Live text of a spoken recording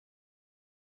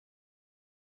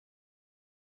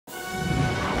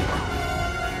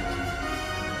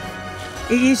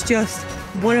It is just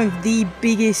one of the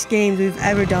biggest games we've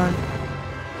ever done.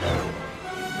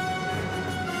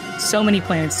 So many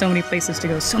planets, so many places to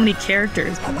go, so many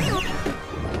characters.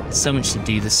 So much to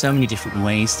do, there's so many different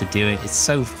ways to do it. It's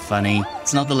so funny.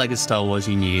 It's not the Lego Star Wars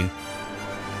you knew.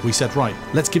 We said, right,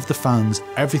 let's give the fans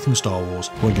everything Star Wars,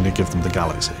 we're going to give them the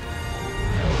galaxy.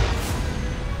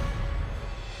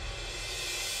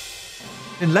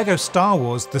 In LEGO Star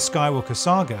Wars The Skywalker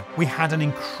Saga, we had an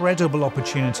incredible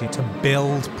opportunity to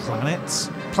build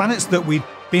planets. Planets that we'd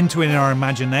been to in our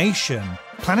imagination.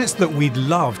 Planets that we'd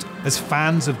loved as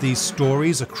fans of these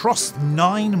stories across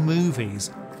 9 movies.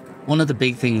 One of the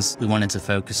big things we wanted to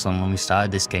focus on when we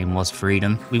started this game was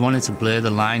freedom. We wanted to blur the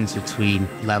lines between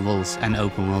levels and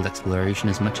open world exploration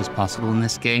as much as possible in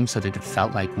this game so that it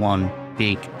felt like one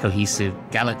big cohesive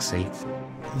galaxy.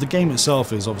 The game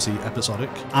itself is obviously episodic.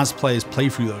 As players play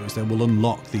through those, they will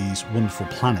unlock these wonderful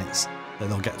planets that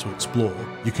they'll get to explore.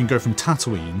 You can go from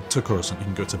Tatooine to Coruscant, you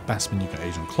can go to Bespin, you can go to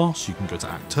Ajan Kloss, you can go to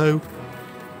Acto.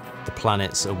 The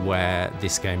planets are where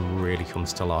this game really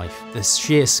comes to life. The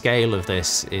sheer scale of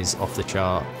this is off the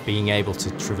chart. Being able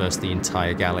to traverse the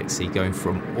entire galaxy, going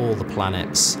from all the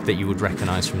planets that you would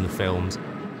recognise from the films.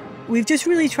 We've just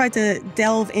really tried to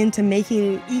delve into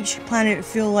making each planet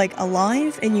feel like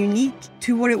alive and unique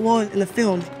to what it was in the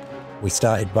film. We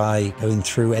started by going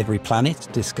through every planet,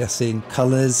 discussing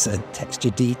colours and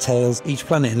texture details. Each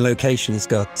planet and location has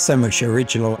got so much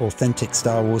original, authentic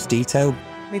Star Wars detail.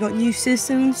 We got new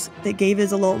systems that gave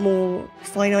us a lot more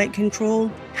finite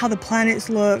control. How the planets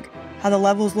look, how the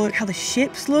levels look, how the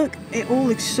ships look, it all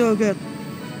looks so good.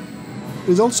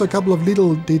 There's also a couple of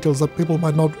little details that people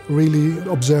might not really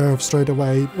observe straight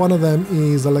away. One of them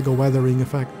is the Lego weathering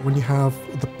effect. When you have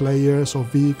the players or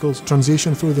vehicles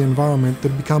transition through the environment, they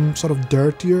become sort of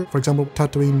dirtier. For example,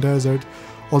 Tatooine Desert,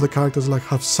 all the characters like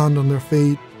have sand on their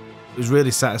feet. It was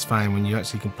really satisfying when you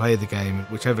actually can play the game,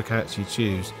 whichever character you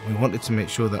choose. We wanted to make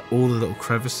sure that all the little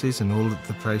crevices and all of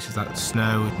the places like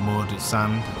snow, mud,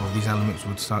 sand, all these elements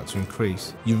would start to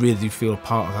increase. You really do feel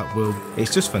part of that world.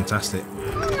 It's just fantastic.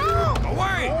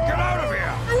 Away! Get out of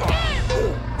here!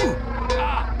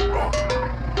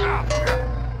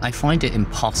 I find it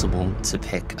impossible to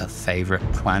pick a favourite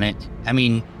planet. I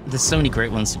mean, there's so many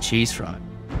great ones to choose from.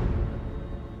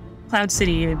 Cloud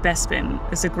City in Bespin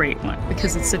is a great one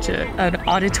because it's such an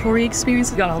auditory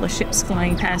experience. You got all the ships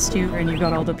flying past you and you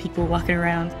got all the people walking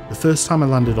around. The first time I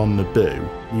landed on Naboo,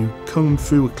 you come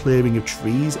through a clearing of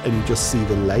trees and you just see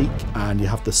the lake and you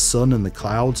have the sun and the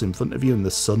clouds in front of you and the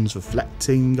sun's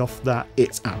reflecting off that.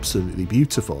 It's absolutely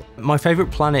beautiful. My favourite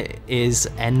planet is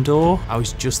Endor. I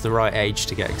was just the right age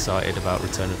to get excited about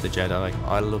Return of the Jedi.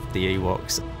 I loved the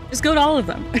Ewoks. Just go to all of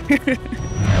them.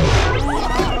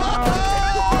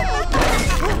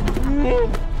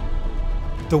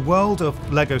 The world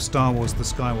of LEGO Star Wars The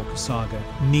Skywalker Saga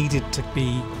needed to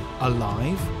be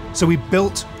alive. So we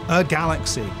built a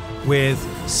galaxy with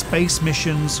space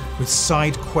missions, with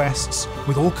side quests,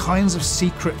 with all kinds of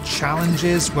secret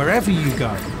challenges wherever you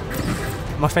go.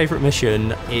 My favourite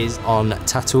mission is on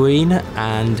Tatooine,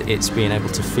 and it's being able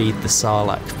to feed the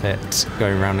Sarlacc pit,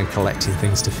 going around and collecting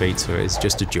things to feed, so it's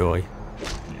just a joy.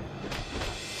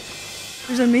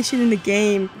 There's a mission in the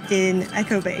game in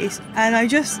Echo Base, and I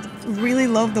just really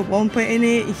love the Wampa in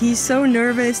it. He's so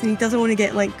nervous and he doesn't want to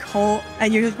get like caught,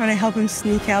 and you're just trying to help him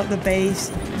sneak out the base.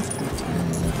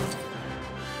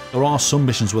 There are some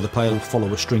missions where the player will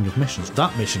follow a string of missions.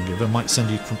 That mission giver might send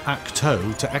you from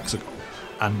Acto to Exegol,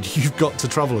 and you've got to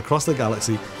travel across the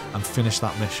galaxy and finish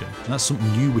that mission. And that's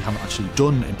something new we haven't actually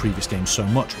done in previous games so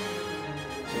much.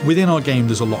 Within our game,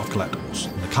 there's a lot of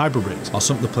collectibles, and the Kyber bricks are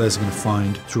something the players are going to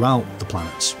find throughout the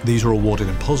planets. These are awarded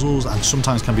in puzzles and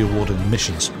sometimes can be awarded in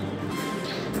missions.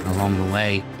 Along the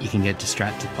way, you can get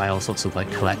distracted by all sorts of like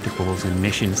collectibles and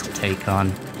missions to take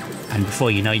on. And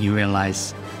before you know, you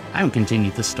realise, I haven't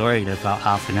continued the story to about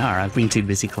half an hour. I've been too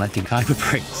busy collecting Kyber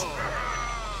bricks.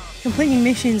 Completing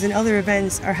missions and other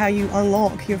events are how you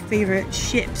unlock your favourite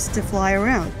ships to fly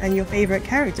around and your favourite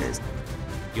characters.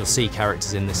 You'll see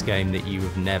characters in this game that you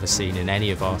have never seen in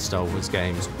any of our Star Wars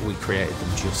games. We created them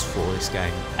just for this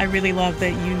game. I really love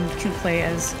that you can play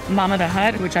as Mama the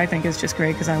Hutt, which I think is just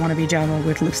great because I want to be Jabba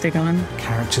with lipstick on.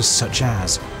 Characters such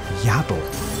as Yaddle.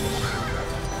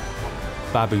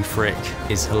 Babu Frick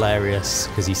is hilarious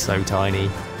because he's so tiny.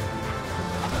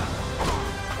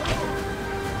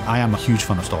 I am a huge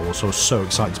fan of Star Wars, so I was so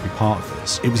excited to be part of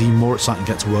this. It was even more exciting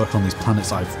to get to work on these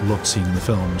planets I've loved seeing in the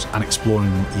films and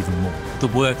exploring them even more. The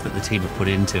work that the team have put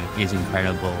into it is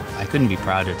incredible. I couldn't be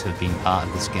prouder to have been part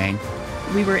of this game.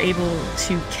 we were able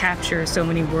to capture so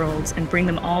many worlds and bring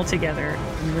them all together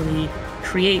and really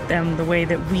create them the way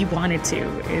that we wanted to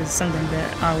is something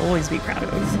that I'll always be proud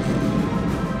of.